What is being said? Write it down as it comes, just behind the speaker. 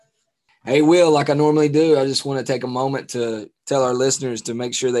Hey, Will, like I normally do, I just want to take a moment to tell our listeners to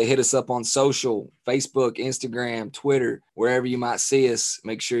make sure they hit us up on social, Facebook, Instagram, Twitter, wherever you might see us.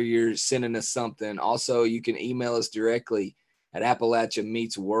 Make sure you're sending us something. Also, you can email us directly at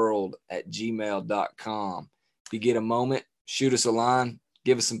appalachiameetsworld@gmail.com. If you get a moment, shoot us a line,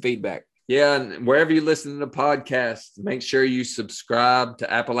 give us some feedback. Yeah, and wherever you listen to the podcast, make sure you subscribe to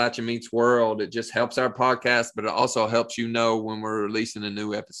Appalachia Meets World. It just helps our podcast, but it also helps you know when we're releasing a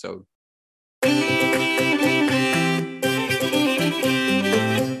new episode.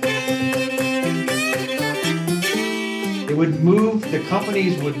 The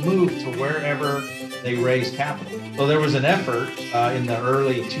companies would move to wherever they raise capital. So there was an effort in the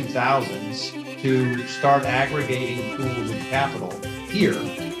early 2000s to start aggregating pools of capital here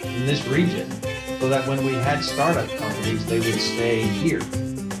in this region so that when we had startup companies, they would stay here.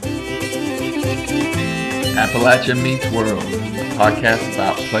 Appalachia Meets World, a podcast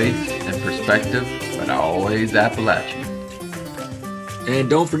about place and perspective, but always Appalachian. And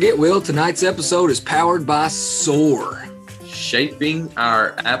don't forget, Will, tonight's episode is powered by SOAR. Shaping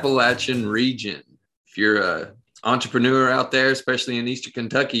our Appalachian region. If you're an entrepreneur out there, especially in Eastern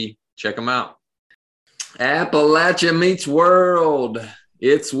Kentucky, check them out. Appalachia Meets World.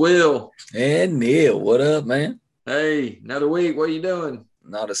 It's Will. And Neil. What up, man? Hey, another week. What are you doing?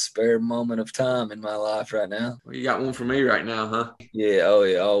 Not a spare moment of time in my life right now. Well, you got one for me right now, huh? Yeah, oh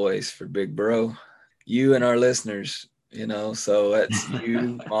yeah, always for big bro. You and our listeners, so that's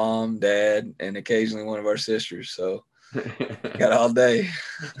you, mom, dad, and occasionally one of our sisters. So got all day.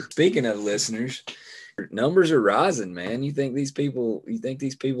 Speaking of listeners, numbers are rising, man. You think these people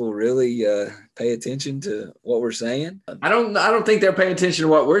really pay attention to what we're saying? I don't think they're paying attention to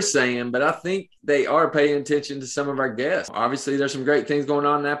what we're saying, but I think they are paying attention to some of our guests. Obviously, there's some great things going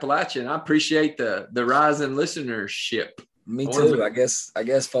on in Appalachia, and I appreciate the rise in listenership. Me too. I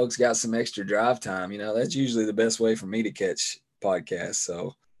guess folks got some extra drive time. That's usually the best way for me to catch podcasts.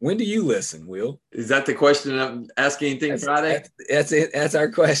 So when do you listen, Will? Is that the question of Ask Anything Friday? That's it. That's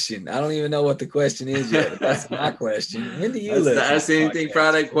our question. I don't even know what the question is yet. That's my question. When do you listen? The Ask Anything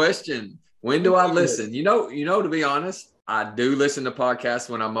Friday question. When do I listen? To be honest, I do listen to podcasts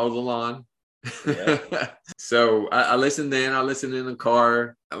when I mow the lawn. Yeah. So I listen then. I listen in the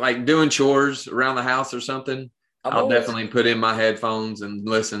car, like doing chores around the house or something. I'll definitely put in my headphones and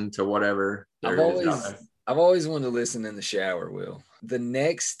listen to whatever there is out there. I've always wanted to listen in the shower, Will. The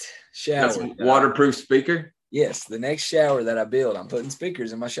next shower. That's a waterproof speaker? Yes. The next shower that I build, I'm putting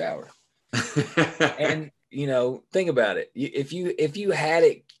speakers in my shower. And, think about it. If you had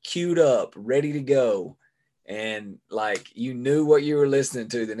it queued up, ready to go, and you knew what you were listening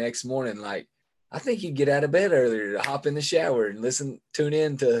to the next morning, I think you'd get out of bed earlier to hop in the shower and tune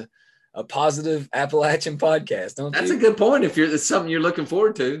in to a positive Appalachian podcast, don't you? That's a good point. If it's something you're looking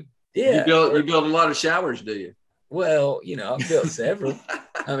forward to. Yeah. You build a lot of showers, do you? Well, I've built several.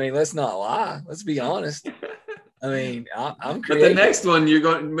 I mean, let's not lie. Let's be honest. I mean, I'm creating. But the next one you're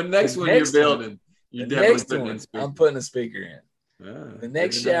building, you definitely putting in speaker. I'm putting a speaker in. The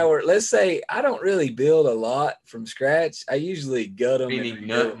next shower, let's say I don't really build a lot from scratch. I usually gut them. Meaning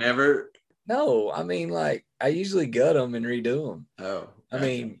never? No, I mean, I usually gut them and redo them. Oh. I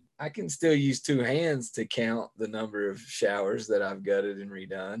mean, I can still use two hands to count the number of showers that I've gutted and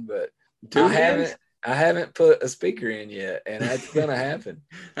redone, but I haven't put a speaker in yet, and that's gonna happen.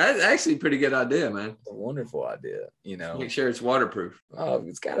 That's actually a pretty good idea, man. It's a wonderful idea, Make sure it's waterproof. Oh,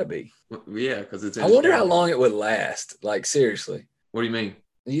 it's gotta be. Yeah, because it's. I wonder how long it would last. Seriously. What do you mean?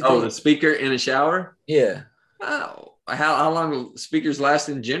 The speaker in a shower? Yeah. Oh, how long speakers last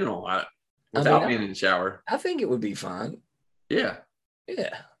in general without being in the shower? I think it would be fine. Yeah.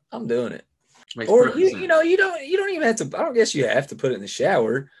 Yeah, I'm doing it. Or you don't even have to. I don't guess you have to put it in the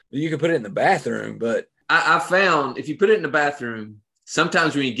shower. You could put it in the bathroom, but I found if you put it in the bathroom,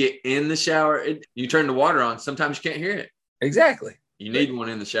 sometimes when you get in the shower, you turn the water on. Sometimes you can't hear it. Exactly. You need one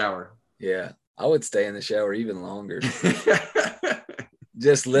in the shower. Yeah, I would stay in the shower even longer.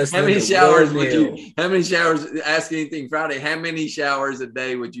 Just listening. How many showers would you? How many showers? Ask Anything Friday. How many showers a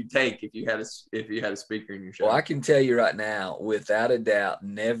day would you take if you had a speaker in your shower? Well, I can tell you right now, without a doubt,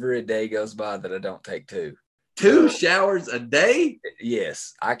 never a day goes by that I don't take two. Two showers a day?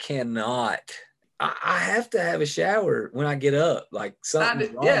 Yes, I cannot. I have to have a shower when I get up.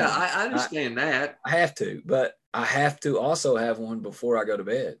 Something. Yeah, I understand that. I have to, but I have to also have one before I go to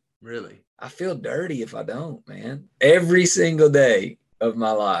bed. Really? I feel dirty if I don't, man. Every single day of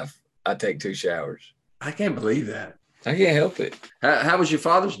my life, I take two showers. I can't believe that. I can't help it. How was your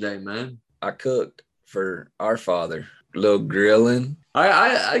Father's Day, man? I cooked for our father. A little grilling.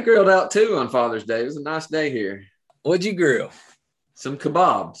 I grilled out too on Father's Day. It was a nice day here. What'd you grill? Some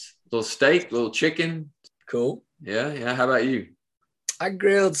kebabs. little steak, little chicken. Cool. Yeah. How about you? I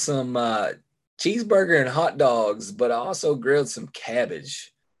grilled some cheeseburger and hot dogs, but I also grilled some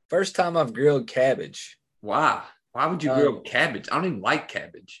cabbage. First time I've grilled cabbage. Why? Why would you grill cabbage? I don't even like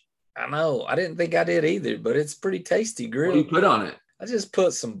cabbage. I know. I didn't think I did either, but it's pretty tasty grilled. What do you put on it? I just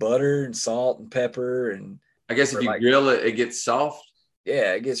put some butter and salt and pepper. And I guess if you grill it, it gets soft.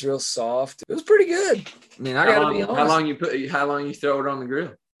 Yeah, it gets real soft. It was pretty good. I mean, I gotta be honest. How long you throw it on the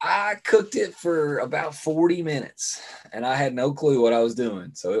grill? I cooked it for about 40 minutes, and I had no clue what I was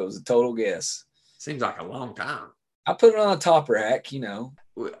doing, so it was a total guess. Seems like a long time. I put it on a top rack, you know.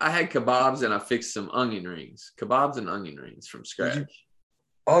 I had kebabs and I fixed some onion rings. Kebabs and onion rings from scratch.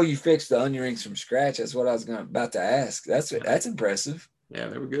 You fixed the onion rings from scratch? That's what I was about to ask. That's impressive. Yeah,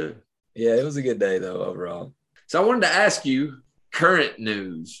 they were good. Yeah, it was a good day though overall. So I wanted to ask you current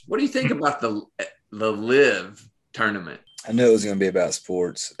news. What do you think about the LIV tournament? I knew it was going to be about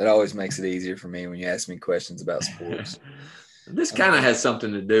sports. It always makes it easier for me when you ask me questions about sports. This kind of has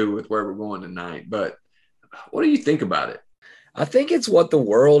something to do with where we're going tonight, but what do you think about it? I think it's what the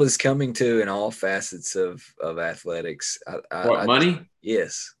world is coming to in all facets of athletics. Money?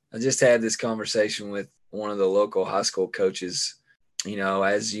 Yes. I just had this conversation with one of the local high school coaches. You know,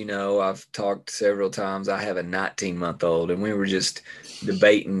 as you know, I've talked several times. I have a 19-month-old, and we were just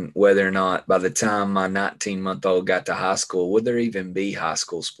debating whether or not by the time my 19-month-old got to high school, would there even be high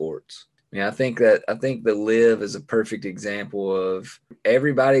school sports? I mean, I think the LIV is a perfect example of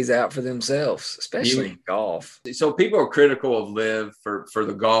everybody's out for themselves, especially in golf. So people are critical of LIV for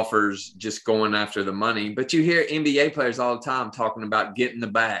the golfers just going after the money, but you hear NBA players all the time talking about getting the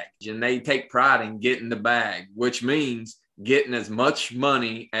bag, and they take pride in getting the bag, which means getting as much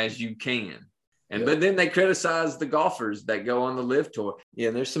money as you can. But then they criticize the golfers that go on the LIV tour.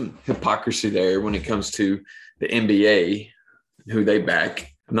 Yeah, there's some hypocrisy there when it comes to the NBA, who they back.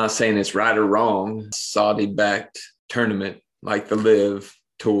 I'm not saying it's right or wrong. Saudi-backed tournament like the LIV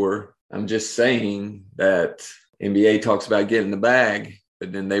tour. I'm just saying that NBA talks about getting the bag,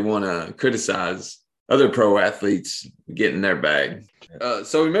 but then they want to criticize other pro athletes getting their bag.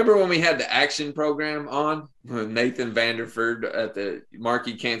 So remember when we had the action program on with Nathan Vanderford at the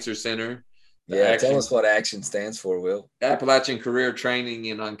Markey Cancer Center? Tell us what ACTION stands for, Will. Appalachian Career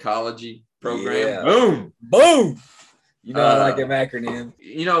Training and Oncology Program. Yeah. Boom. You know, I like them acronym.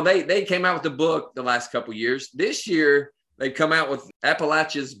 You know, they came out with the book the last couple of years. This year, they come out with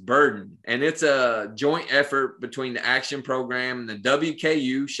Appalachia's Burden, and it's a joint effort between the ACTION program and the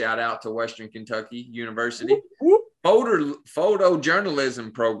WKU, shout out to Western Kentucky University,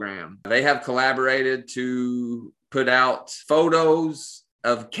 photojournalism program. They have collaborated to put out photos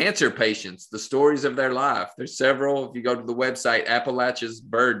of cancer patients, the stories of their life. There's several. If you go to the website, Appalachia's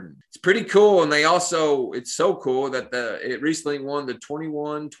Burden, it's pretty cool. And it's so cool that it recently won the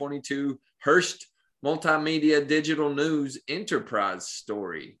 21-22 Hearst Multimedia Digital News Enterprise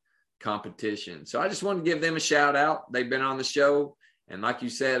Story competition. So I just want to give them a shout out. They've been on the show. And like you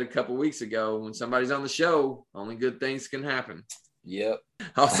said a couple weeks ago, when somebody's on the show, only good things can happen. Yep.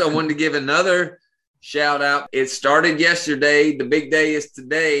 Also wanted to give another shout out. It started yesterday. The big day is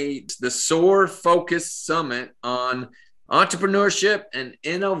today. It's the SOAR Focus Summit on entrepreneurship and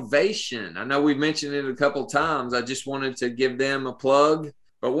innovation. I know we've mentioned it a couple of times. I just wanted to give them a plug.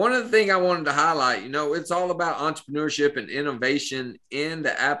 But one of the things I wanted to highlight, it's all about entrepreneurship and innovation in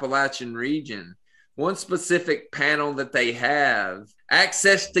the Appalachian region. One specific panel that they have,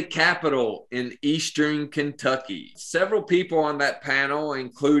 access to capital in Eastern Kentucky. Several people on that panel,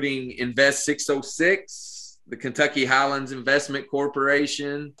 including Invest 606, the Kentucky Highlands Investment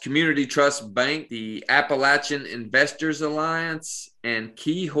Corporation, Community Trust Bank, the Appalachian Investors Alliance, and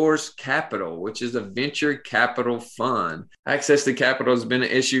Key Horse Capital, which is a venture capital fund. Access to capital has been an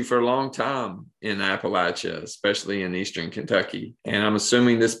issue for a long time in Appalachia, especially in Eastern Kentucky. And I'm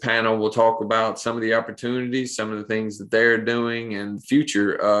assuming this panel will talk about some of the opportunities, some of the things that they're doing, and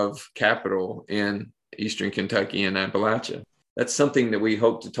future of capital in Eastern Kentucky and Appalachia. That's something that we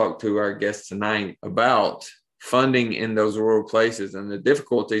hope to talk to our guests tonight about, funding in those rural places and the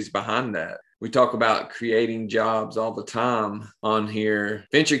difficulties behind that. We talk about creating jobs all the time on here.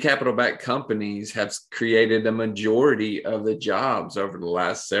 Venture capital-backed companies have created a majority of the jobs over the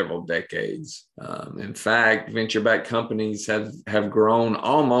last several decades. In fact, venture-backed companies have grown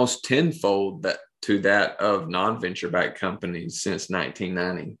almost tenfold to that of non-venture-backed companies since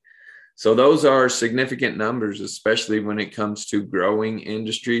 1990. So those are significant numbers, especially when it comes to growing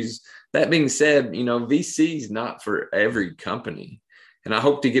industries. That being said, VC is not for every company. And I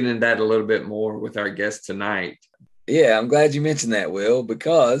hope to get into that a little bit more with our guest tonight. Yeah, I'm glad you mentioned that, Will,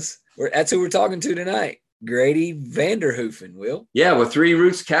 because that's who we're talking to tonight. Grady Vanderhoofen, Will. Yeah, with Three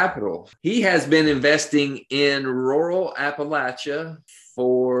Roots Capital. He has been investing in rural Appalachia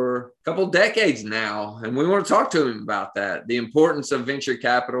for a couple decades now, and we want to talk to him about that, the importance of venture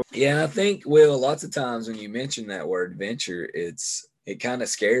capital. Yeah, and I think, Will, lots of times when you mention that word venture, it kind of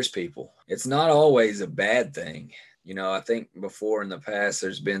scares people. It's not always a bad thing. You know, I think before in the past,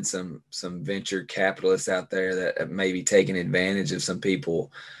 there's been some venture capitalists out there that have maybe taken advantage of some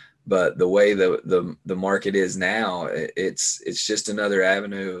people. But the way the market is now, it's just another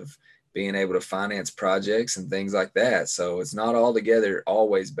avenue of being able to finance projects and things like that. So it's not altogether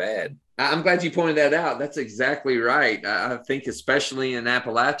always bad. I'm glad you pointed that out. That's exactly right. I think especially in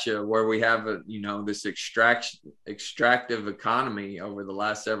Appalachia, where we have this extractive economy over the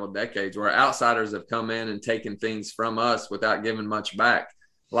last several decades, where outsiders have come in and taken things from us without giving much back.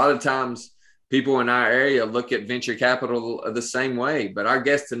 A lot of times people in our area look at venture capital the same way, but our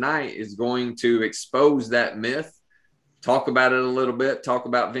guest tonight is going to expose that myth, talk about it a little bit, talk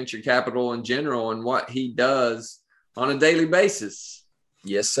about venture capital in general and what he does on a daily basis.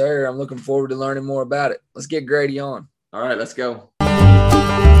 Yes, sir. I'm looking forward to learning more about it. Let's get Grady on. All right, let's go.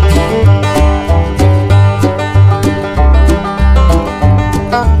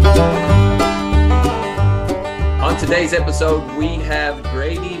 On today's episode, we have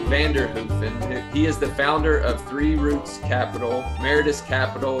Grady Vanderhoofen. He is the founder of Three Roots Capital, Meritus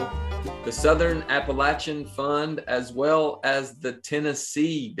Capital, the Southern Appalachian Fund, as well as the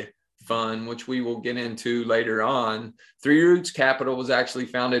Tennessee Fund, which we will get into later on. Three Roots Capital was actually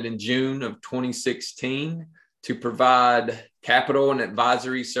founded in June of 2016 to provide capital and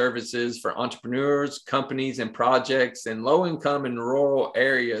advisory services for entrepreneurs, companies, and projects in low-income and rural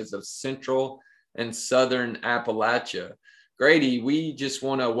areas of Central and Southern Appalachia. Grady, we just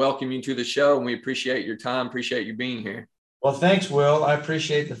want to welcome you to the show, and we appreciate your time, appreciate you being here. Well, thanks, Will. I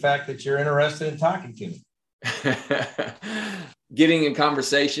appreciate the fact that you're interested in talking to me. Getting a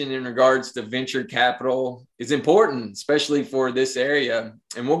conversation in regards to venture capital is important, especially for this area.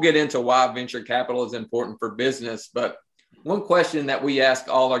 And we'll get into why venture capital is important for business. But one question that we ask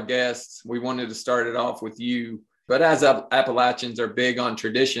all our guests, we wanted to start it off with you. But as Appalachians are big on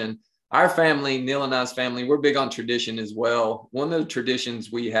tradition, our family, Neil and I's family, we're big on tradition as well. One of the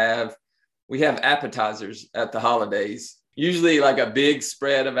traditions we have appetizers at the holidays. Usually like a big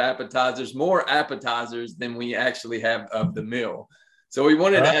spread of appetizers, more appetizers than we actually have of the meal. So we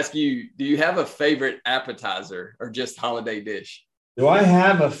wanted to ask you, do you have a favorite appetizer or just holiday dish? Do I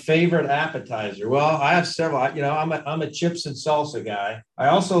have a favorite appetizer? Well, I have several. I'm a chips and salsa guy. I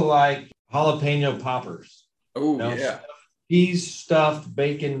also like jalapeno poppers. Oh, yeah. Peas stuffed,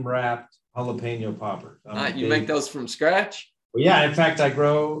 bacon wrapped jalapeno poppers. You make those from scratch? Well, yeah. In fact, I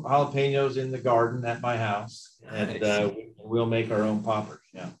grow jalapenos in the garden at my house, and we'll make our own poppers.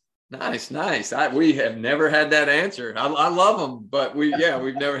 Yeah. Nice. We have never had that answer. I love them, but we've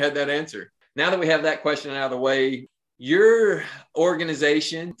never had that answer. Now that we have that question out of the way, your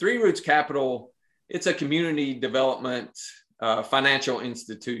organization, Three Roots Capital, it's a community development financial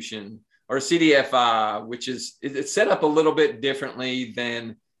institution, or CDFI, which is it's set up a little bit differently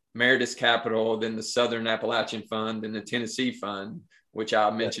than Meritus Capital, than the Southern Appalachian Fund and the Tennessee Fund, which I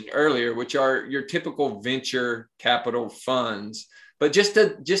mentioned earlier, which are your typical venture capital funds. But just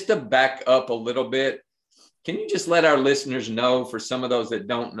to back up a little bit, can you just let our listeners know, for some of those that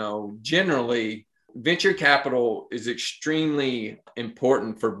don't know, generally, venture capital is extremely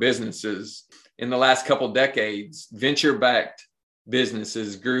important for businesses. In the last couple of decades, venture-backed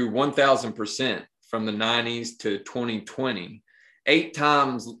businesses grew 1,000% from the 90s to 2020, 8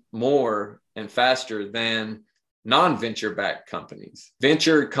 times more and faster than non-venture backed companies.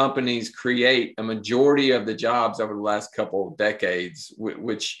 Venture companies create a majority of the jobs over the last couple of decades,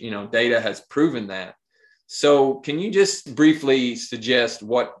 which, data has proven that. So can you just briefly suggest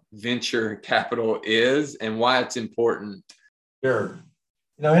what venture capital is and why it's important? Sure.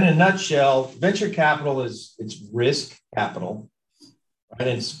 In a nutshell, venture capital it's risk capital, right?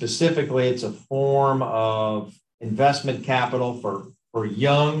 And specifically, it's a form of investment capital for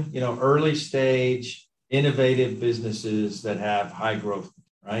young, early stage, innovative businesses that have high growth,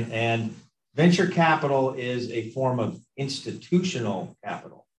 right? And venture capital is a form of institutional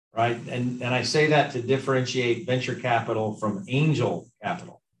capital, right? And I say that to differentiate venture capital from angel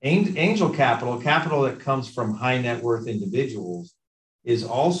capital. Angel capital that comes from high net worth individuals, is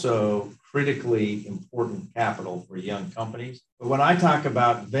also critically important capital for young companies. But when I talk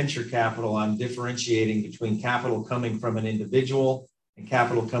about venture capital, I'm differentiating between capital coming from an individual and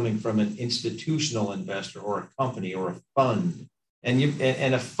capital coming from an institutional investor or a company or a fund. And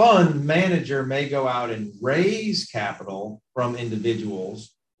a fund manager may go out and raise capital from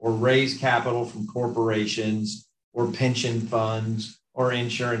individuals or raise capital from corporations or pension funds or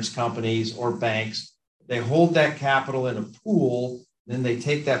insurance companies or banks. They hold that capital in a pool, then they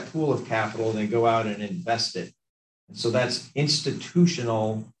take that pool of capital and they go out and invest it. And so that's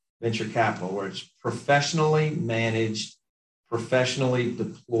institutional venture capital, where it's professionally managed, professionally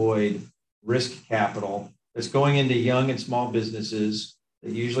deployed risk capital that's going into young and small businesses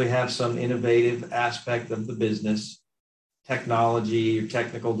that usually have some innovative aspect of the business, technology or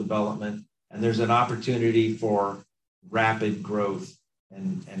technical development, and there's an opportunity for rapid growth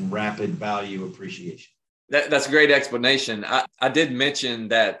and rapid value appreciation. That's a great explanation. I did mention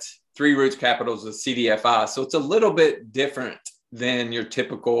that Three Roots Capital is a CDFI, so it's a little bit different than your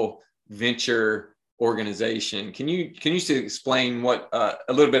typical venture organization. Can you explain what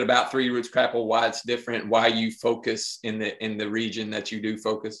a little bit about Three Roots Capital, why it's different, why you focus in the region that you do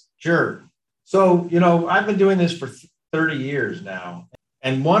focus? Sure. So, I've been doing this for 30 years now.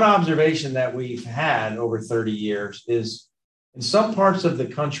 And one observation that we've had over 30 years is in some parts of the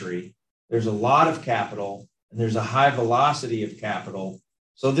country, there's a lot of capital and there's a high velocity of capital.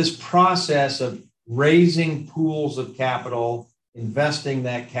 So this process of raising pools of capital, investing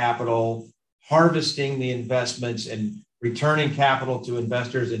that capital, harvesting the investments and returning capital to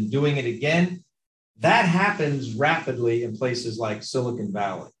investors and doing it again, that happens rapidly in places like Silicon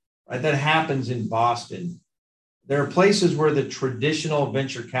Valley, right? That happens in Boston. There are places where the traditional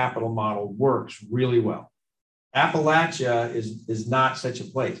venture capital model works really well. Appalachia is not such a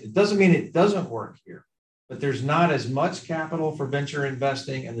place. It doesn't mean it doesn't work here, but there's not as much capital for venture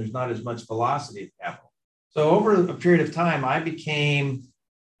investing and there's not as much velocity of capital. So over a period of time, I came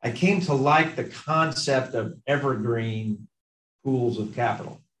to like the concept of evergreen pools of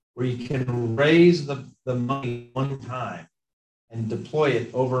capital, where you can raise the money one time and deploy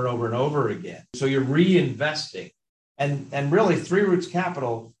it over and over and over again. So you're reinvesting. And really, Three Roots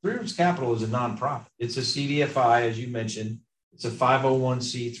Capital is a nonprofit. It's a CDFI, as you mentioned. It's a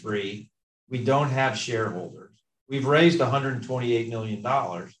 501c3. We don't have shareholders. We've raised $128 million.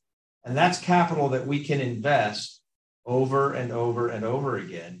 And that's capital that we can invest over and over and over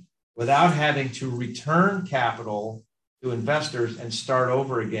again without having to return capital to investors and start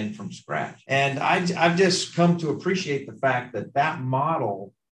over again from scratch. And I've just come to appreciate the fact that that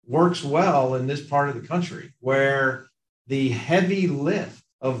model works well in this part of the country, where the heavy lift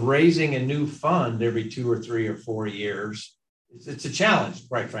of raising a new fund every 2 or 3 or 4 years, it's a challenge,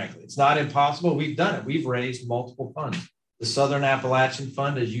 quite frankly. It's not impossible. We've done it. We've raised multiple funds. The Southern Appalachian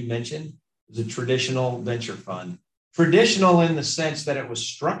Fund, as you mentioned, is a traditional venture fund. Traditional in the sense that it was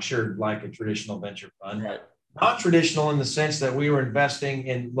structured like a traditional venture fund. Right. Not traditional in the sense that we were investing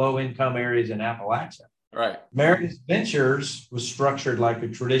in low-income areas in Appalachia. Right. Meritus Ventures was structured like a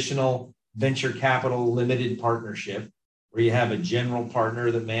traditional venture capital limited partnership, where you have a general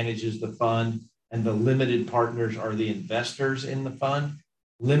partner that manages the fund, and the limited partners are the investors in the fund.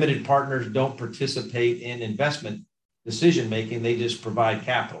 Limited partners don't participate in investment decision-making. They just provide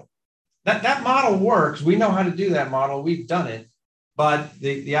capital. That model works. We know how to do that model. We've done it. But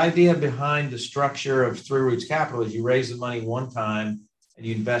the idea behind the structure of Three Roots Capital is you raise the money one time and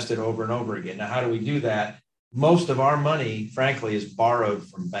you invest it over and over again. Now, how do we do that? Most of our money, frankly, is borrowed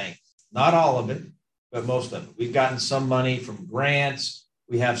from banks. Not all of it, but most of it. We've gotten some money from grants.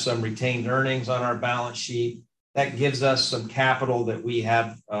 We have some retained earnings on our balance sheet. That gives us some capital that we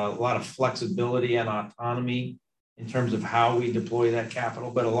have a lot of flexibility and autonomy in terms of how we deploy that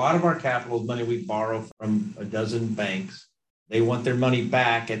capital. But a lot of our capital is money we borrow from a dozen banks. They want their money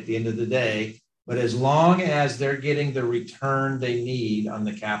back at the end of the day. But as long as they're getting the return they need on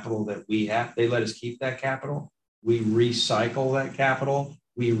the capital that we have, they let us keep that capital. We recycle that capital.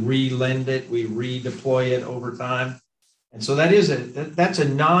 We re-lend it. We redeploy it over time. And so that's a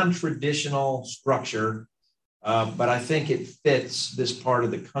non-traditional structure, but I think it fits this part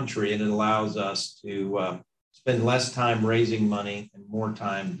of the country, and it allows us to spend less time raising money and more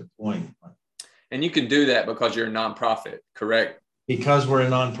time deploying money. And you can do that because you're a nonprofit, correct? Because we're a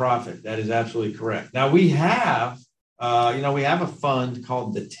nonprofit. That is absolutely correct. Now we have a fund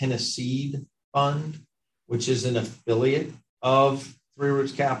called the Tennessee Fund, which is an affiliate of Three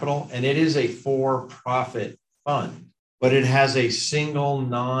Roots Capital, and it is a for-profit fund, but it has a single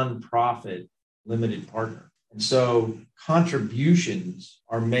nonprofit limited partner. And so contributions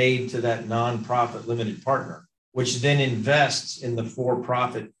are made to that nonprofit limited partner, which then invests in the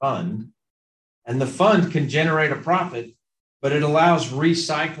for-profit fund. And the fund can generate a profit, but it allows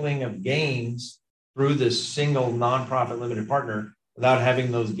recycling of gains through this single nonprofit limited partner without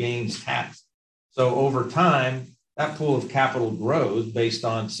having those gains taxed. So over time, that pool of capital grows based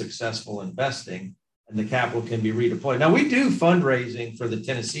on successful investing. and the capital can be redeployed. Now, we do fundraising for the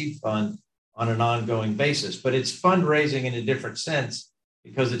Tennessee Fund on an ongoing basis, but it's fundraising in a different sense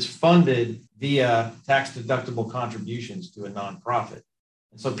because it's funded via tax-deductible contributions to a nonprofit.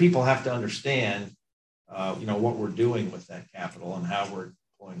 And so people have to understand, what we're doing with that capital and how we're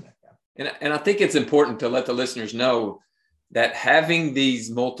deploying that capital. And I think it's important to let the listeners know that having these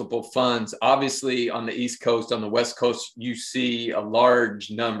multiple funds, obviously on the East Coast, on the West Coast, you see a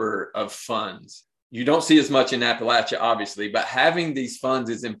large number of funds. You don't see as much in Appalachia, obviously, but having these funds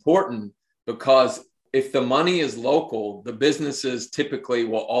is important because if the money is local, the businesses typically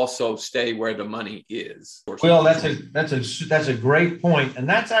will also stay where the money is. Well, that's a great point. And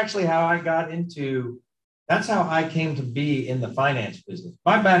that's actually how that's how I came to be in the finance business.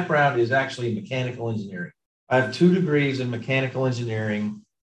 My background is actually mechanical engineering. I have 2 degrees in mechanical engineering.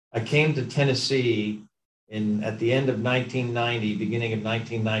 I came to Tennessee at the end of 1990, beginning of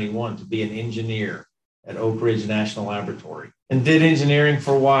 1991, to be an engineer at Oak Ridge National Laboratory, and did engineering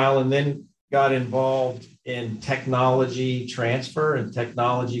for a while, and then got involved in technology transfer and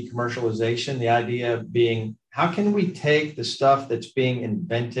technology commercialization. The idea being, how can we take the stuff that's being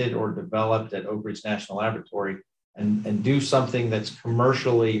invented or developed at Oak Ridge National Laboratory and do something that's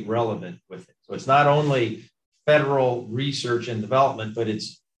commercially relevant with it? So it's not only federal research and development, but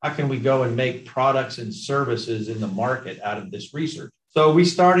it's how can we go and make products and services in the market out of this research? So we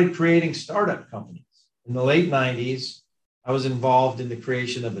started creating startup companies. In the late 90s, I was involved in the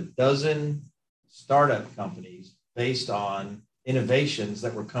creation of a dozen startup companies based on innovations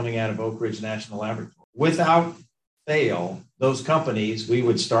that were coming out of Oak Ridge National Laboratory. Without fail, those companies, we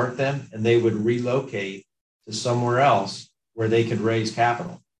would start them and they would relocate to somewhere else where they could raise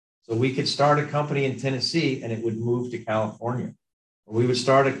capital. So we could start a company in Tennessee and it would move to California. Or we would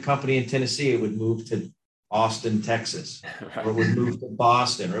start a company in Tennessee, it would move to Austin, Texas, or it would move to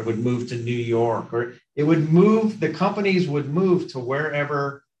Boston, or it would move to New York, or it would move, the companies would move to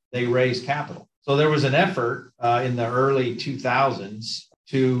wherever they raise capital. So there was an effort in the early 2000s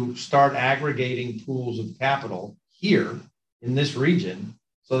to start aggregating pools of capital here in this region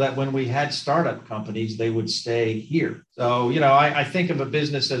so that when we had startup companies, they would stay here. So, I think of a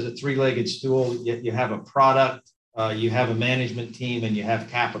business as a 3-legged stool. You have a product, you have a management team, and you have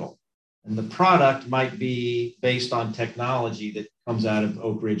capital. And the product might be based on technology that comes out of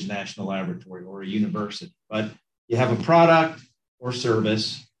Oak Ridge National Laboratory or a university. But you have a product or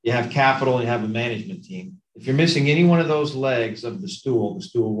service, you have capital, and you have a management team. If you're missing any one of those legs of the stool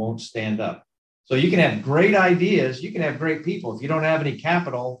won't stand up. So you can have great ideas, you can have great people. If you don't have any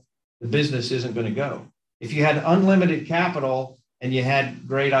capital, the business isn't going to go. If you had unlimited capital and you had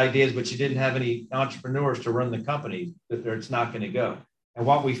great ideas, but you didn't have any entrepreneurs to run the company, it's not going to go. And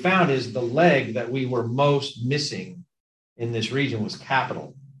what we found is the leg that we were most missing in this region was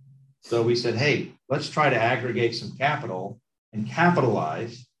capital. So we said, hey, let's try to aggregate some capital and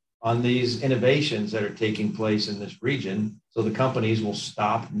capitalize on these innovations that are taking place in this region so the companies will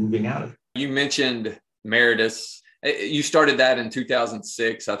stop moving out of it. You mentioned Meritus. You started that in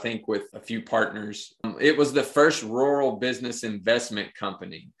 2006, I think, with a few partners. It was the first rural business investment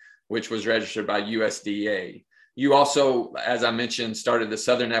company, which was registered by USDA. You also, as I mentioned, started the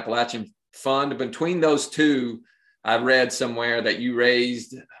Southern Appalachian Fund. Between those two, I read somewhere that you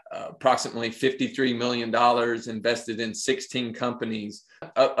raised approximately $53 million, invested in 16 companies,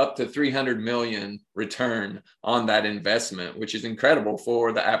 up to $300 million return on that investment, which is incredible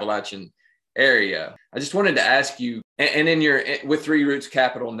for the Appalachian area. I just wanted to ask you, and with Three Roots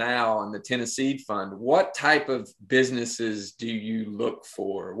Capital now and the Tennessee Fund, what type of businesses do you look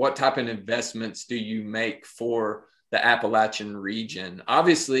for? What type of investments do you make for the Appalachian region?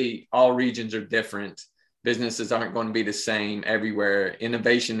 Obviously, all regions are different. Businesses aren't going to be the same everywhere.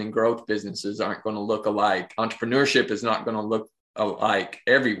 Innovation and growth businesses aren't going to look alike. Entrepreneurship is not going to look alike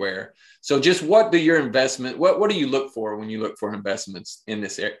everywhere. So just what do you look for when you look for investments in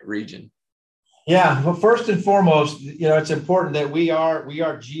this region? Yeah, well, first and foremost, it's important that we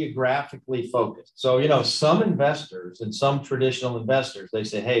are geographically focused. So, some investors and some traditional investors, they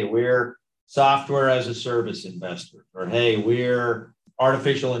say, hey, we're software as a service investor, or hey, we're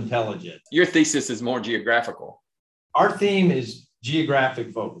artificial intelligence. Your thesis is more geographical. Our theme is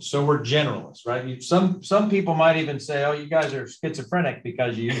geographic focus. So we're generalists, right? Some people might even say, oh, you guys are schizophrenic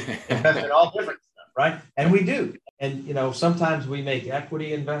because you invest in all different stuff, right? And we do. And, sometimes we make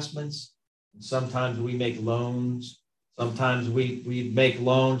equity investments. Sometimes we make loans. Sometimes we make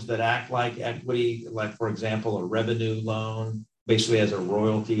loans that act like equity, like, for example, a revenue loan, basically as a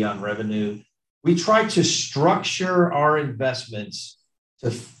royalty on revenue. We try to structure our investments to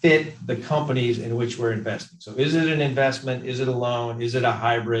fit the companies in which we're investing. So is it an investment? Is it a loan? Is it a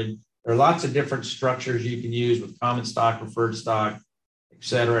hybrid? There are lots of different structures you can use with common stock, preferred stock, et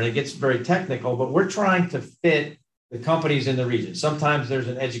cetera. And it gets very technical, but we're trying to fit the companies in the region. Sometimes there's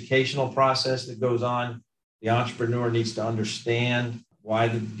an educational process that goes on. The entrepreneur needs to understand why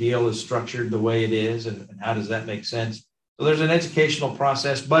the deal is structured the way it is and how does that make sense. So there's an educational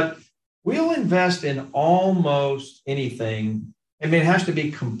process, but we'll invest in almost anything. I mean, it has to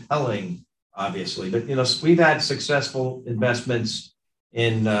be compelling, obviously, but we've had successful investments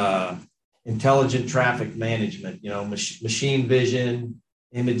in intelligent traffic management, machine vision,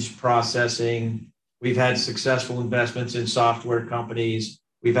 image processing. We've had successful investments in software companies.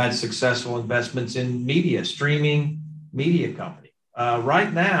 We've had successful investments in media, streaming media company.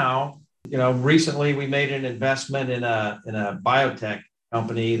 Right now, recently we made an investment in a biotech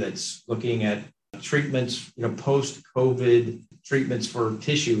company that's looking at treatments, post-COVID treatments for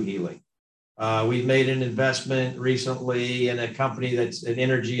tissue healing. We've made an investment recently in a company that's an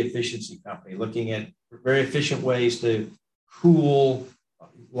energy efficiency company, looking at very efficient ways to cool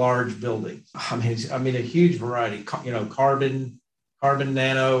large buildings. I mean, a huge variety, carbon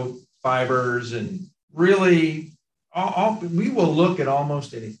nanofibers, and really, we will look at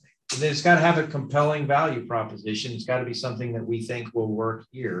almost anything. And it's got to have a compelling value proposition. It's got to be something that we think will work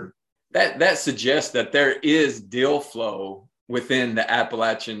here. That suggests that there is deal flow within the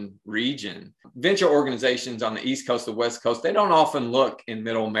Appalachian region. Venture organizations on the East Coast, the West Coast, they don't often look in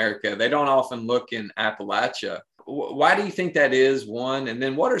Middle America. They don't often look in Appalachia. Why do you think that is, one? And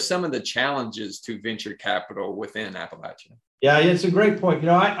then what are some of the challenges to venture capital within Appalachia? Yeah, it's a great point.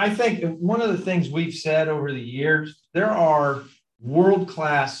 I think one of the things we've said over the years, there are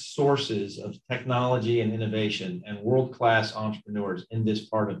world-class sources of technology and innovation and world-class entrepreneurs in this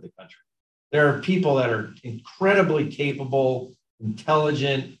part of the country. There are people that are incredibly capable,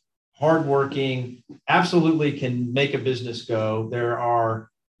 intelligent, hardworking, absolutely can make a business go. There are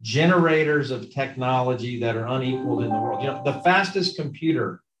generators of technology that are unequaled in the world. The fastest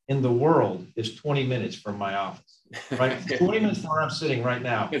computer in the world is 20 minutes from my office, right? 20 minutes from where I'm sitting right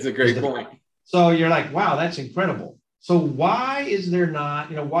now. It's a great point. So you're like, wow, that's incredible. So why is there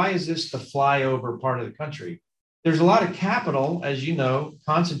not, why is this the flyover part of the country? There's a lot of capital, as you know,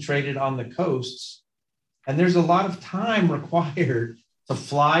 concentrated on the coasts, and there's a lot of time required to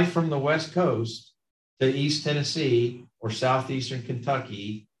fly from the West Coast to East Tennessee or Southeastern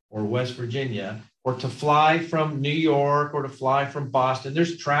Kentucky or West Virginia, or to fly from New York or to fly from Boston.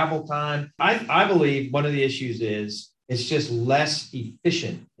 There's travel time. I believe one of the issues is it's just less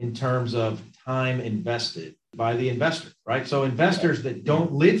efficient in terms of time invested by the investor, right? So investors that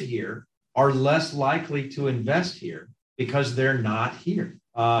don't live here are less likely to invest here because they're not here.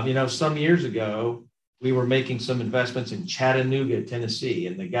 Some years ago, we were making some investments in Chattanooga, Tennessee,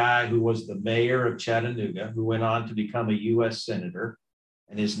 and the guy who was the mayor of Chattanooga, who went on to become a U.S. senator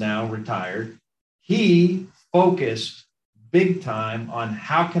and is now retired, he focused big time on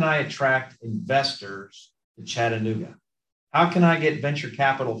how can I attract investors to Chattanooga? How can I get venture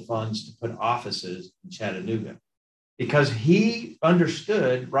capital funds to put offices in Chattanooga? Because he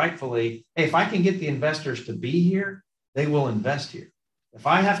understood rightfully, hey, if I can get the investors to be here, they will invest here. If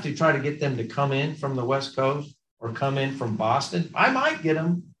I have to try to get them to come in from the West Coast or come in from Boston, I might get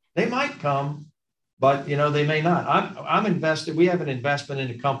them. They might come, but they may not. I'm invested. We have an investment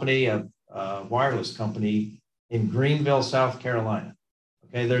in a company, a wireless company in Greenville, South Carolina.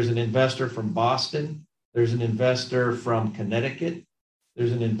 Okay, there's an investor from Boston. There's an investor from Connecticut.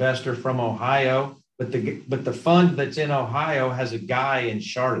 There's an investor from Ohio. But the fund that's in Ohio has a guy in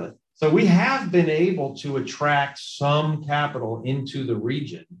Charlotte. So we have been able to attract some capital into the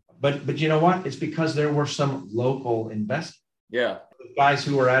region. But you know what? It's because there were some local investors. Yeah. The guys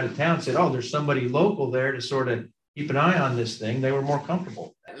who were out of town said, oh, there's somebody local there to sort of keep an eye on this thing. They were more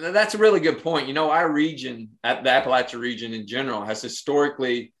comfortable. That's a really good point. Our region, the Appalachia region in general, has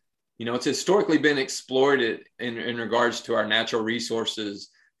historically, it's historically been exploited in regards to our natural resources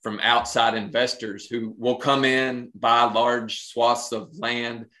from outside investors who will come in, buy large swaths of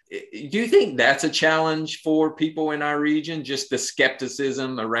land. Do you think that's a challenge for people in our region, just the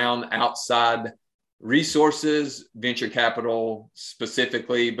skepticism around outside resources, venture capital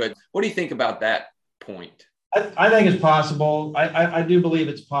specifically? But what do you think about that point? I think it's possible. I do believe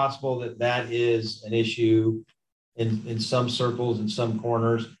it's possible that is an issue in some circles, in some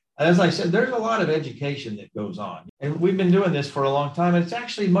corners. As I said, there's a lot of education that goes on. And we've been doing this for a long time. And it's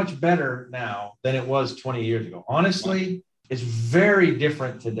actually much better now than it was 20 years ago. Honestly, it's very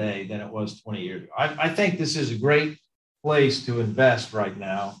different today than it was 20 years ago. I think this is a great place to invest right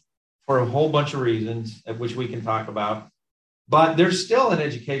now for a whole bunch of reasons, which we can talk about. But there's still an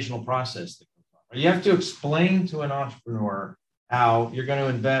educational process that goes on. You have to explain to an entrepreneur how you're going to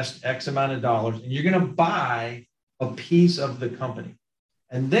invest X amount of dollars and you're going to buy a piece of the company.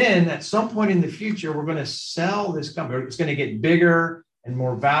 And then at some point in the future, we're going to sell this company. It's going to get bigger and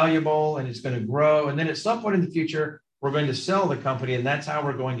more valuable, and it's going to grow. And then at some point in the future, we're going to sell the company, and that's how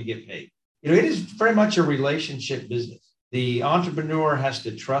we're going to get paid. It is very much a relationship business. The entrepreneur has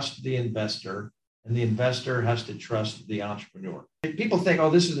to trust the investor, and the investor has to trust the entrepreneur. People think, oh,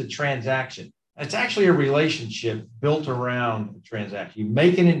 this is a transaction. It's actually a relationship built around a transaction. You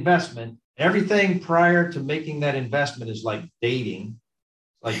make an investment. Everything prior to making that investment is like dating.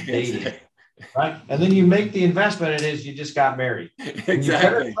 Right? And then you make the investment, and it is you just got married.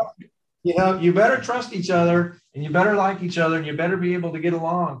 Exactly. You better trust each other, and you better like each other, and you better be able to get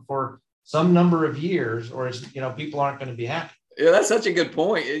along for some number of years, or it's, people aren't going to be happy. Yeah, that's such a good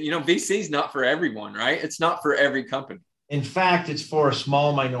point. VC is not for everyone, right? It's not for every company. In fact, it's for a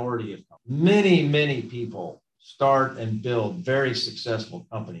small minority of companies. Many, many people start and build very successful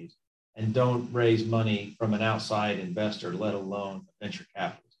companies and don't raise money from an outside investor, let alone a venture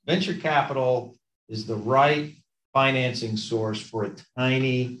capitalist. Venture capital is the right financing source for a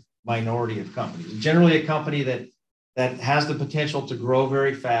tiny minority of companies. Generally a company that has the potential to grow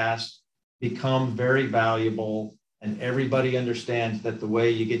very fast, become very valuable, and everybody understands that the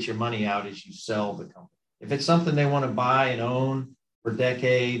way you get your money out is you sell the company. If it's something they want to buy and own for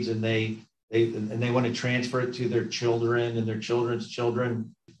decades, and they want to transfer it to their children and their children's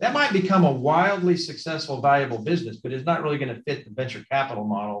children, that might become a wildly successful, valuable business, but it's not really going to fit the venture capital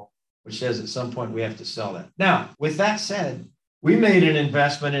model, which says at some point we have to sell that. Now, with that said, we made an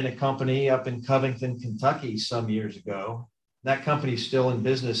investment in a company up in Covington, Kentucky some years ago. That company's still in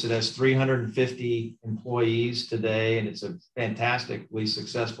business. It has 350 employees today, and it's a fantastically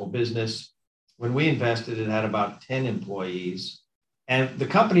successful business. When we invested, it had about 10 employees, and the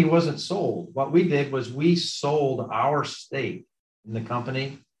company wasn't sold. What we did was we sold our stake in the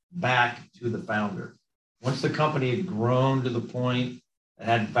company back to the founder. Once the company had grown to the point it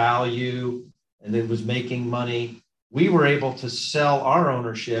had value and it was making money, we were able to sell our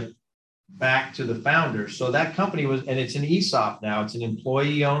ownership back to the founder. So that company was, and it's an ESOP now, it's an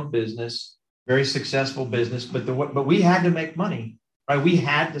employee-owned business, very successful business, but we had to make money, right? We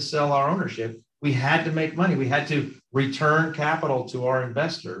had to sell our ownership. We had to make money. We had to return capital to our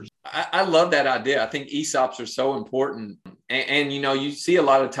investors. I love that idea. I think ESOPs are so important. And you see a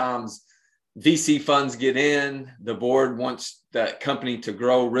lot of times VC funds get in, the board wants that company to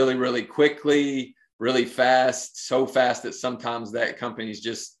grow really, really quickly, really fast, so fast that sometimes that company is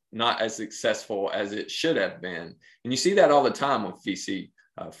just not as successful as it should have been. And you see that all the time with VC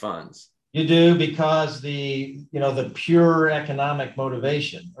funds. You do, because the pure economic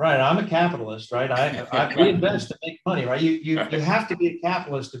motivation, right? I'm a capitalist, right? I invest to make money, right? You have to be a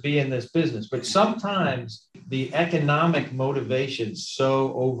capitalist to be in this business, but sometimes the economic motivations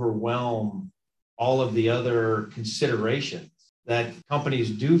so overwhelm all of the other considerations that companies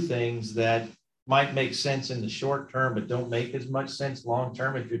do things that might make sense in the short term, but don't make as much sense long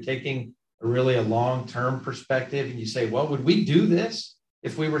term. If you're taking a long-term perspective and you say, well, would we do this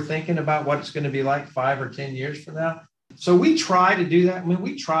if we were thinking about what it's going to be like 5 or 10 years from now? So we try to do that. I mean,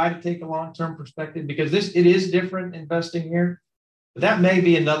 we try to take a long-term perspective because it is different investing here. But that may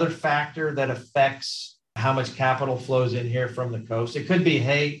be another factor that affects how much capital flows in here from the coast. It could be,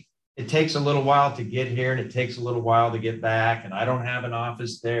 hey, it takes a little while to get here and it takes a little while to get back, and I don't have an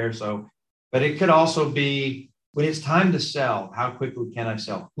office there. But it could also be when it's time to sell, how quickly can I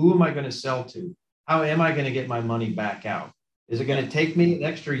sell? Who am I going to sell to? How am I going to get my money back out? Is it going to take me an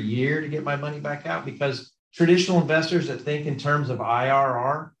extra year to get my money back out? Because traditional investors that think in terms of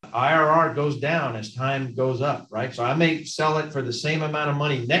IRR goes down as time goes up, right? So I may sell it for the same amount of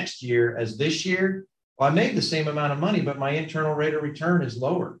money next year as this year. Well, I made the same amount of money, but my internal rate of return is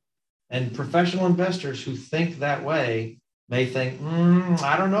lower. And professional investors who think that way may think,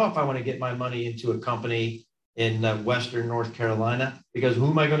 I don't know if I want to get my money into a company in Western North Carolina, because who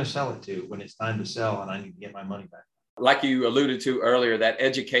am I going to sell it to when it's time to sell and I need to get my money back? Like you alluded to earlier, that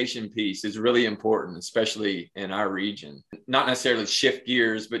education piece is really important, especially in our region. Not necessarily shift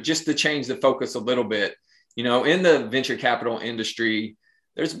gears, but just to change the focus a little bit. In the venture capital industry,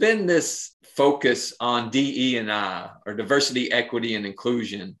 there's been this focus on DE&I, or diversity, equity, and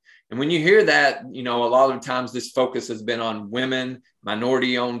inclusion. And when you hear that, a lot of times this focus has been on women,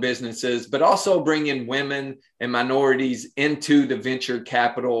 minority-owned businesses, but also bringing women and minorities into the venture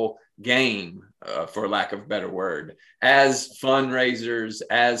capital game, for lack of a better word, as fundraisers,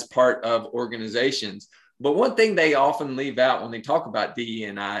 as part of organizations. But one thing they often leave out when they talk about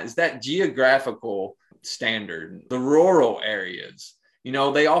DE&I is that geographical standard, the rural areas.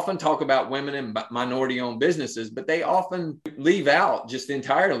 They often talk about women and minority-owned businesses, but they often leave out just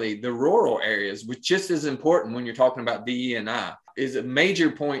entirely the rural areas, which just is important when you're talking about DE&I. Is a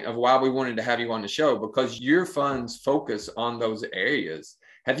major point of why we wanted to have you on the show, because your funds focus on those areas.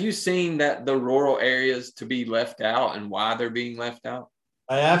 Have you seen that the rural areas to be left out and why they're being left out?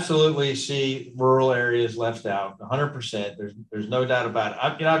 I absolutely see rural areas left out, 100%. There's no doubt about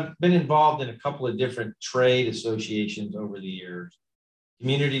it. I've been involved in a couple of different trade associations over the years.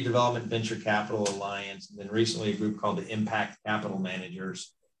 Community Development Venture Capital Alliance, and then recently a group called the Impact Capital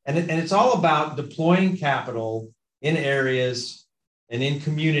Managers. And it's all about deploying capital in areas and in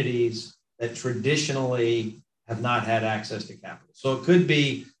communities that traditionally have not had access to capital. So it could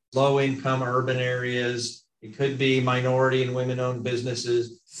be low-income urban areas. It could be minority and women-owned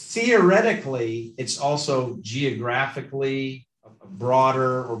businesses. Theoretically, it's also geographically a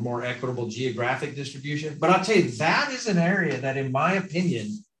broader or more equitable geographic distribution. But I'll tell you, that is an area that, in my opinion,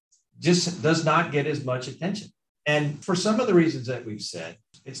 just does not get as much attention. And for some of the reasons that we've said,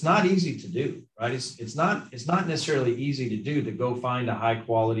 it's not easy to do, right? It's not necessarily easy to do, to go find a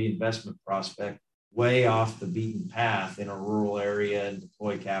high-quality investment prospect way off the beaten path in a rural area and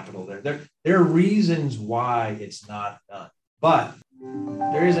deploy capital there. There are reasons why it's not done, but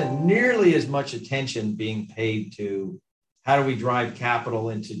there isn't nearly as much attention being paid to how do we drive capital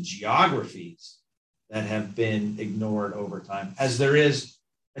into geographies that have been ignored over time, as there is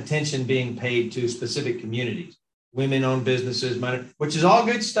attention being paid to specific communities, women-owned businesses, which is all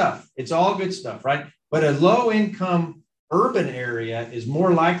good stuff. It's all good stuff, right? But a low-income urban area is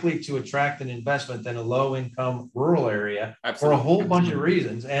more likely to attract an investment than a low-income rural area. Absolutely. For a whole bunch of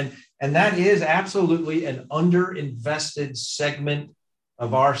reasons. And that is absolutely an underinvested segment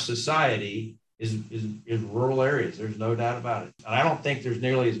of our society is rural areas. There's no doubt about it. And I don't think there's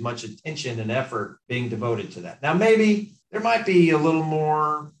nearly as much attention and effort being devoted to that. Now, maybe there might be a little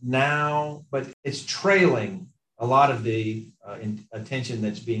more now, but it's trailing a lot of the attention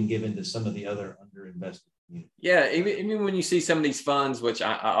that's being given to some of the other underinvested communities. Yeah, even when you see some of these funds, which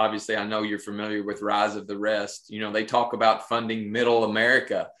I know you're familiar with, Rise of the Rest, they talk about funding middle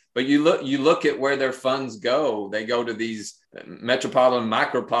America, but you look at where their funds go. They go to these metropolitan,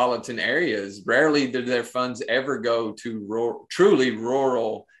 micropolitan areas. Rarely do their funds ever go to truly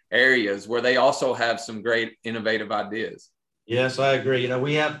rural areas where they also have some great innovative ideas. Yes, I agree.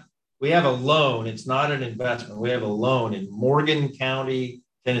 We have a loan. It's not an investment. We have a loan in Morgan County,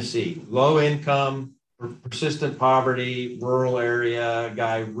 Tennessee. Low income, persistent poverty, rural area.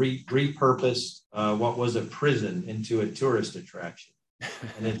 Guy repurposed what was a prison into a tourist attraction.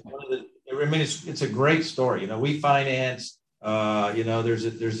 And it's a great story. We finance. There's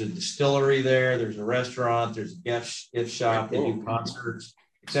a distillery there. There's a restaurant. There's a gift shop. They do concerts,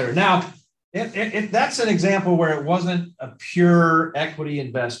 et cetera. Now, that's an example where it wasn't a pure equity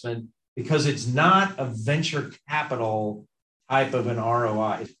investment because it's not a venture capital type of an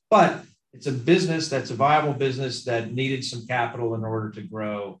ROI, but it's a business that's a viable business that needed some capital in order to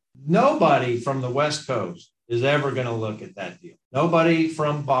grow. Nobody from the West Coast is ever going to look at that deal. Nobody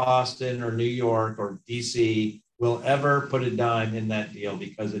from Boston or New York or DC will ever put a dime in that deal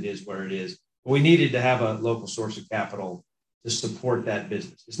because it is where it is. We needed to have a local source of capital to support that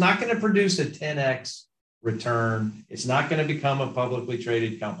business. It's not going to produce a 10x return. It's not going to become a publicly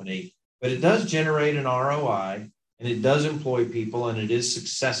traded company, but it does generate an ROI and it does employ people and it is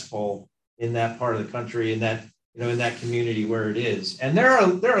successful in that part of the country and that, in that community where it is. And there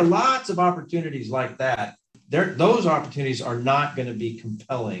are lots of opportunities like that. Those opportunities are not going to be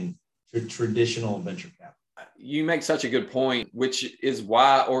compelling to traditional venture capital. You make such a good point, which is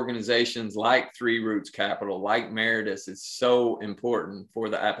why organizations like Three Roots Capital, like Meritus, is so important for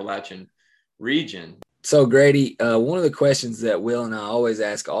the Appalachian region. So Grady, one of the questions that Will and I always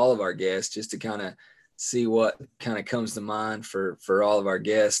ask all of our guests, just to kind of see what kind of comes to mind for all of our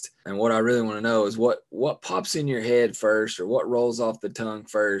guests. And what I really want to know is what pops in your head first, or what rolls off the tongue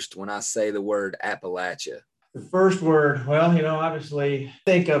first when I say the word Appalachia? The first word, obviously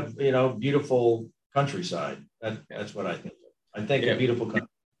think of, beautiful countryside. That's what I think. I think a beautiful country.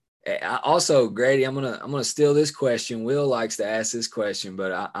 Also, Grady, I'm gonna steal this question. Will likes to ask this question,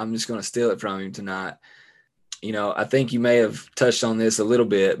 but I'm just gonna steal it from him tonight. I think you may have touched on this a little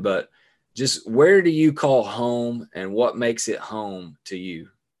bit, but just where do you call home, and what makes it home to you?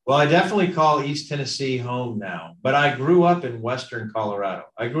 Well, I definitely call East Tennessee home now, but I grew up in Western Colorado.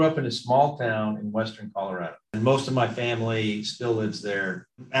 I grew up in a small town in Western Colorado, and most of my family still lives there.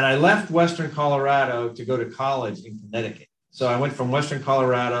 And I left Western Colorado to go to college in Connecticut. So I went from Western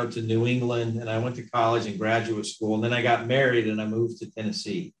Colorado to New England, and I went to college and graduate school. And then I got married and I moved to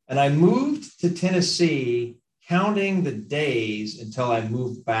Tennessee. And I moved to Tennessee counting the days until I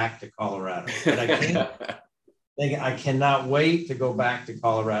move back to Colorado. But I cannot wait to go back to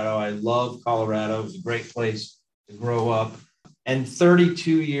Colorado. I love Colorado. It was a great place to grow up. And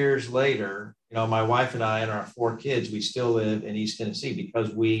 32 years later, my wife and I and our 4 kids, we still live in East Tennessee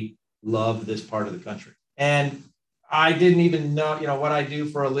because we love this part of the country. And I didn't even know, what I do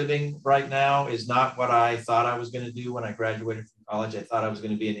for a living right now is not what I thought I was going to do when I graduated from college. I thought I was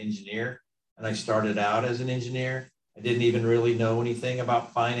going to be an engineer, and I started out as an engineer. I didn't even really know anything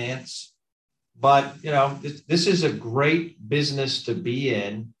about finance. But, this is a great business to be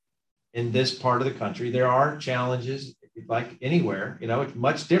in this part of the country. There are challenges like anywhere, it's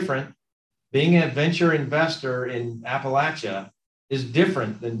much different. Being a venture investor in Appalachia is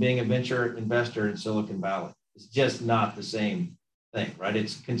different than being a venture investor in Silicon Valley. It's just not the same thing, right?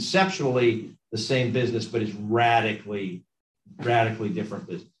 It's conceptually the same business, but it's radically different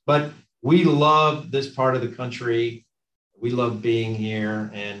business. But we love this part of the country. We love being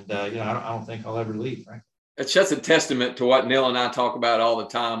here. And, I don't think I'll ever leave, right? It's just a testament to what Neil and I talk about all the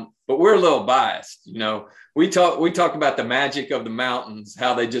time, but we're a little biased. We talk about the magic of the mountains,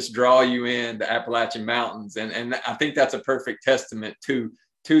 how they just draw you in the Appalachian Mountains. And I think that's a perfect testament to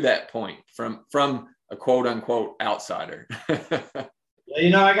that point from a quote unquote outsider.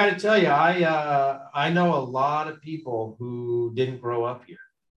 I got to tell you, I know a lot of people who didn't grow up here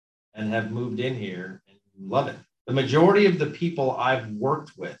and have moved in here and love it. The majority of the people I've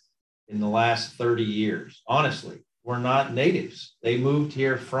worked with in the last 30 years, honestly, were not natives. They moved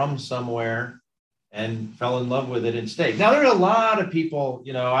here from somewhere and fell in love with it and stayed. Now, there are a lot of people,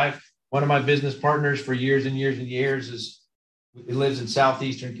 one of my business partners for years and years and years he lives in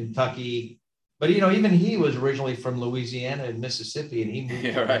southeastern Kentucky. But, even he was originally from Louisiana and Mississippi, and he moved.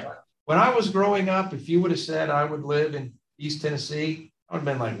 Yeah, right. When I was growing up, if you would have said I would live in East Tennessee, I would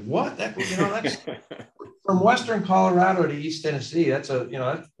have been like, what? That's from Western Colorado to East Tennessee. That's a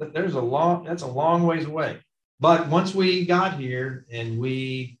long ways away. But once we got here and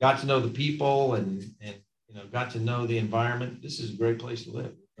we got to know the people and got to know the environment, this is a great place to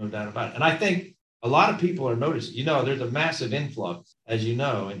live, no doubt about it. And I think a lot of people are noticing, there's a massive influx, as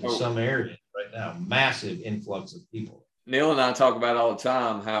into some areas right now, massive influx of people. Neil and I talk about all the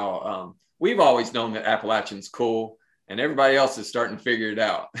time how we've always known that Appalachian's cool and everybody else is starting to figure it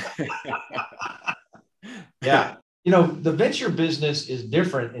out. Yeah. The venture business is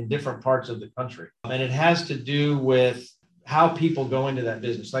different in different parts of the country. And it has to do with how people go into that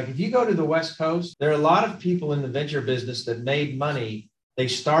business. Like if you go to the West Coast, there are a lot of people in the venture business that made money. They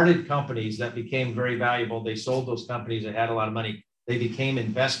started companies that became very valuable. They sold those companies. They had a lot of money. They became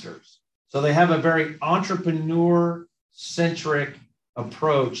investors. So they have a very entrepreneur-centric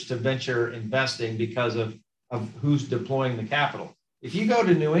approach to venture investing because of who's deploying the capital. If you go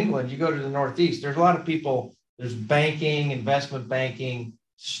to New England, you go to the Northeast, there's a lot of people, there's banking, investment banking,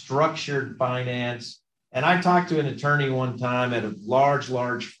 structured finance. And I talked to an attorney one time at a large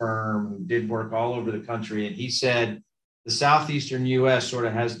firm who did work all over the country. And he said, the Southeastern US sort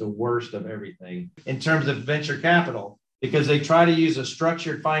of has the worst of everything in terms of venture capital, because they try to use a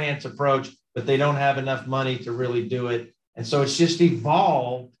structured finance approach, but they don't have enough money to really do it. And so it's just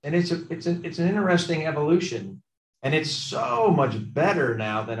evolved. And it's an interesting evolution. And it's so much better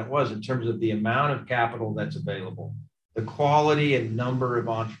now than it was in terms of the amount of capital that's available, the quality and number of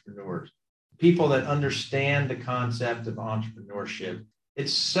entrepreneurs, people that understand the concept of entrepreneurship.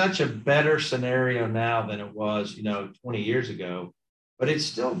 It's such a better scenario now than it was, 20 years ago, but it's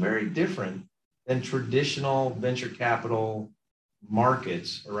still very different than traditional venture capital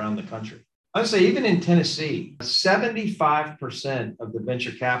markets around the country. I would say even in Tennessee, 75% of the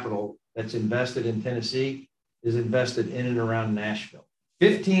venture capital that's invested in Tennessee is invested in and around Nashville,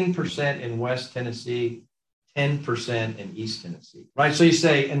 15% in West Tennessee, 10% in East Tennessee, right? So you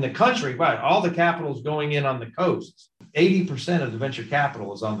say in the country, right, all the capital is going in on the coast. 80% of the venture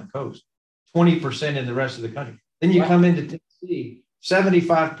capital is on the coast, 20% in the rest of the country. Then you come into Tennessee,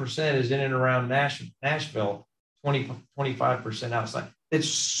 75% is in and around Nashville, 25% outside. It's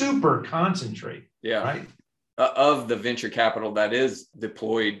super concentrated, right? Of the venture capital that is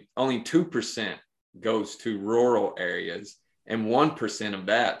deployed, only 2% goes to rural areas and 1% of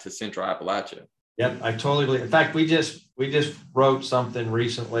that to Central Appalachia. Yep, I totally believe. In fact, we just wrote something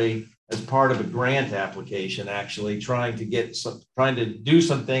recently as part of a grant application, actually trying to do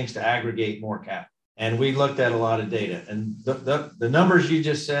some things to aggregate more capital. And we looked at a lot of data, and the numbers you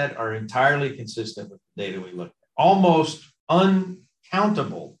just said are entirely consistent with the data we looked at. Almost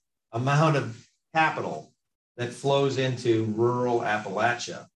uncountable amount of capital that flows into rural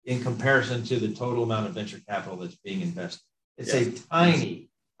Appalachia in comparison to the total amount of venture capital that's being invested. It's a tiny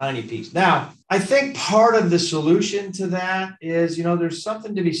tiny piece. Now, I think part of the solution to that is, there's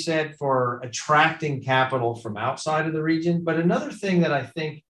something to be said for attracting capital from outside of the region. But another thing that I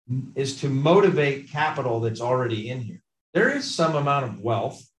think is to motivate capital that's already in here. There is some amount of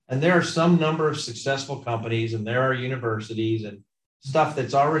wealth, and there are some number of successful companies, and there are universities and stuff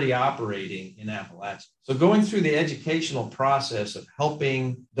that's already operating in Appalachia. So going through the educational process of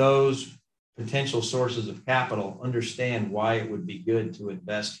helping those potential sources of capital understand why it would be good to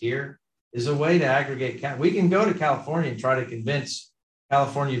invest here is a way to aggregate capital. We can go to California and try to convince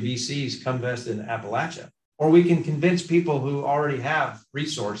California VCs come invest in Appalachia, or we can convince people who already have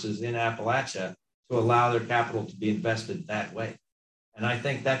resources in Appalachia to allow their capital to be invested that way. And I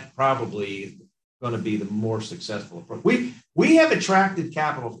think that's probably going to be the more successful approach. We have attracted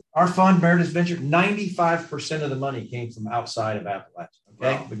capital. Our fund, Meritus Venture, 95% of the money came from outside of Appalachia.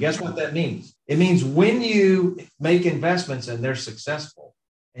 Okay. Wow. But guess what that means? It means when you make investments and they're successful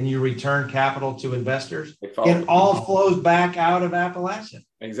and you return capital to investors, it all flows back out of Appalachia.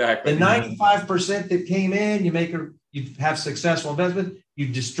 Exactly. The 95% that came in, you have successful investment, you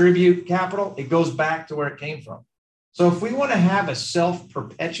distribute capital, it goes back to where it came from. So if we want to have a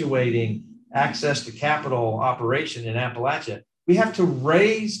self-perpetuating access to capital operation in Appalachia, we have to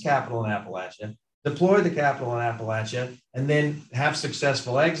raise capital in Appalachia, deploy the capital in Appalachia, and then have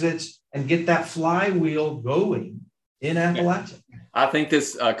successful exits and get that flywheel going in Appalachia. I think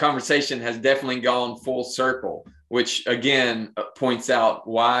this conversation has definitely gone full circle, which again points out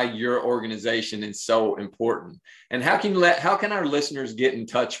why your organization is so important. And how can our listeners get in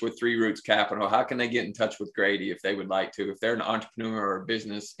touch with Three Roots Capital? How can they get in touch with Grady if they would like to, if they're an entrepreneur or a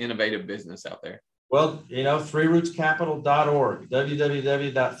business, innovative business out there? Well, threerootscapital.org,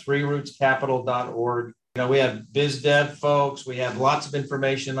 www.threerootscapital.org. We have biz dev folks. We have lots of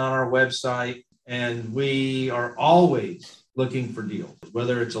information on our website, and we are always looking for deals,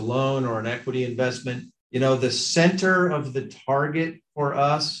 whether it's a loan or an equity investment. The center of the target for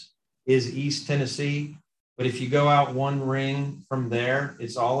us is East Tennessee. But if you go out one ring from there,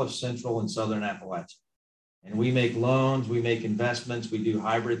 it's all of central and southern Appalachia. And we make loans, we make investments, we do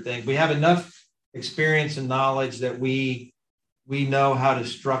hybrid things. We have enough experience and knowledge that we know how to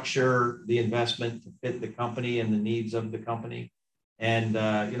structure the investment to fit the company and the needs of the company. And,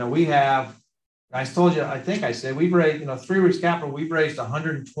 we have, I told you, I think I said, we've raised, Three Roots Capital, we've raised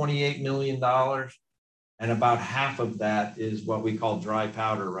 $128 million. And about half of that is what we call dry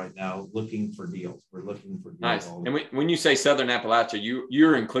powder right now, looking for deals. We're looking for deals. Nice. And when you say Southern Appalachia,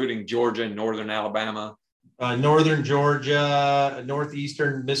 you're including Georgia and Northern Alabama? Northern Georgia,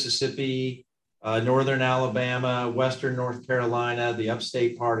 Northeastern Mississippi, Northern Alabama, Western North Carolina, the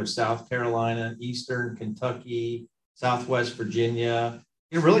upstate part of South Carolina, Eastern Kentucky, Southwest Virginia.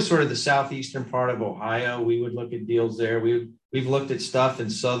 Really sort of the southeastern part of Ohio. We would look at deals there. We've looked at stuff in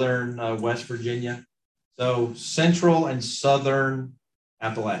southern West Virginia. So central and southern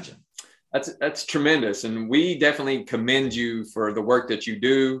Appalachia. That's tremendous. And we definitely commend you for the work that you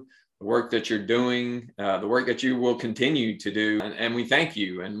do, the work that you're doing, the work that you will continue to do. And we thank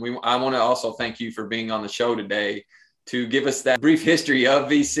you. And I want to also thank you for being on the show today to give us that brief history of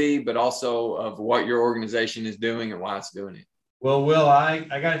VC, but also of what your organization is doing and why it's doing it. Well, Will, I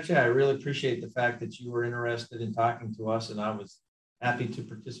got to tell you, I really appreciate the fact that you were interested in talking to us, and I was happy to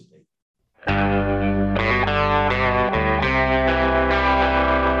participate.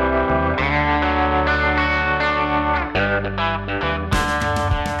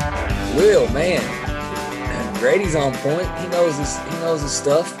 Will, man, Grady's on point. He knows his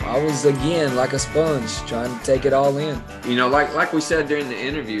stuff. I was, again, like a sponge trying to take it all in. Like we said during the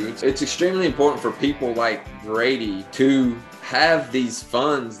interview, it's extremely important for people like Grady to have these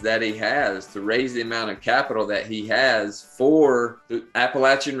funds that he has, to raise the amount of capital that he has for the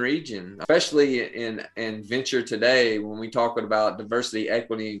Appalachian region, especially in venture today. When we talk about diversity,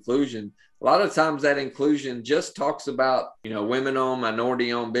 equity, inclusion, a lot of times that inclusion just talks about, women-owned,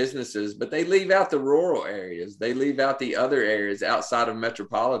 minority-owned businesses, but they leave out the rural areas. They leave out the other areas outside of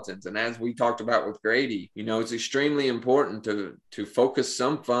metropolitans. And as we talked about with Grady, it's extremely important to focus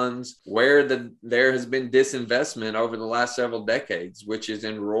some funds where there has been disinvestment over the last several decades, which is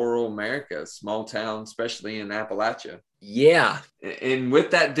in rural America, small towns, especially in Appalachia. Yeah. And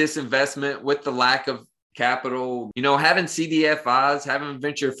with that disinvestment, with the lack of capital, having CDFIs, having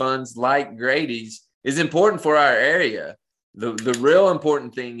venture funds like Grady's is important for our area. The real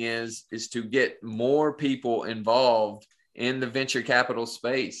important thing is to get more people involved in the venture capital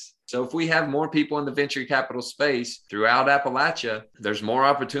space. So if we have more people in the venture capital space throughout Appalachia, there's more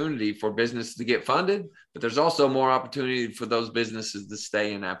opportunity for business to get funded, but there's also more opportunity for those businesses to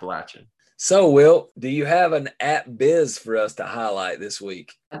stay in Appalachia. So, Will, do you have an app biz for us to highlight this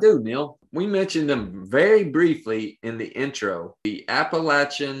week? I do, Neil. We mentioned them very briefly in the intro, the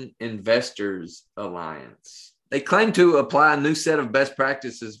Appalachian Investors Alliance. They claim to apply a new set of best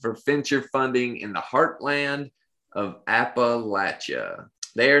practices for venture funding in the heartland of Appalachia.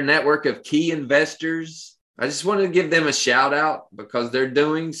 They are a network of key investors. I just wanted to give them a shout out because they're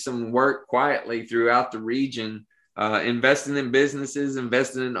doing some work quietly throughout the region, investing in businesses,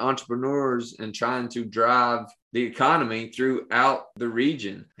 investing in entrepreneurs, and trying to drive the economy throughout the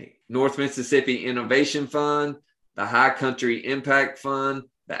region. North Mississippi Innovation Fund, the High Country Impact Fund,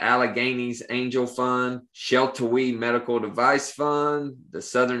 the Alleghenies Angel Fund, Sheltowee Medical Device Fund, the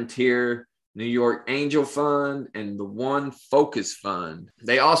Southern Tier New York Angel Fund, and the One Focus Fund.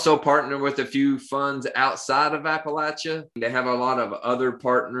 They also partner with a few funds outside of Appalachia. They have a lot of other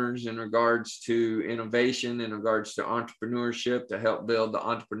partners in regards to innovation, in regards to entrepreneurship, to help build the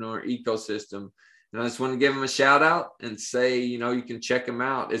entrepreneur ecosystem. And I just want to give them a shout out and say, you can check them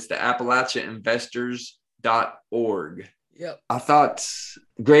out. It's the AppalachiaInvestors.org. Yep. I thought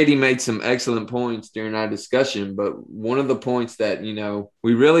Grady made some excellent points during our discussion, but one of the points that,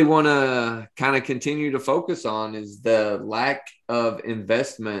 we really want to kind of continue to focus on is the lack of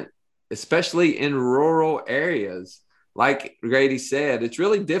investment, especially in rural areas. Like Grady said, it's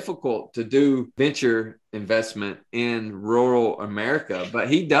really difficult to do venture investment in rural America, but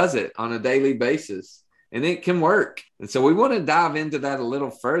he does it on a daily basis. And it can work. And so we want to dive into that a little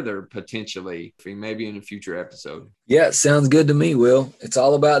further, potentially, maybe in a future episode. Yeah, sounds good to me, Will. It's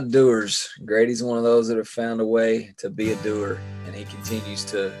all about doers. Grady's one of those that have found a way to be a doer, and he continues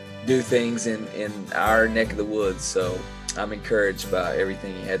to do things in our neck of the woods. So I'm encouraged by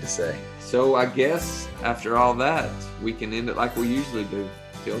everything he had to say. So I guess after all that, we can end it like we usually do.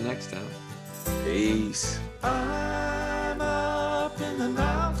 Till next time. Peace. I'm up in the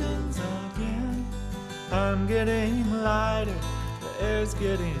mountains again. I'm getting lighter, the air's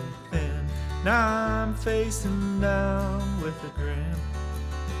getting thin. Now I'm facing down with a grin.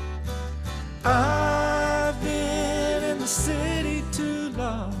 I've been in the city too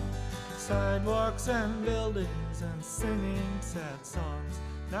long, sidewalks and buildings and singing sad songs.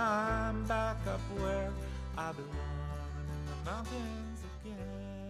 Now I'm back up where I belong, in the mountains again.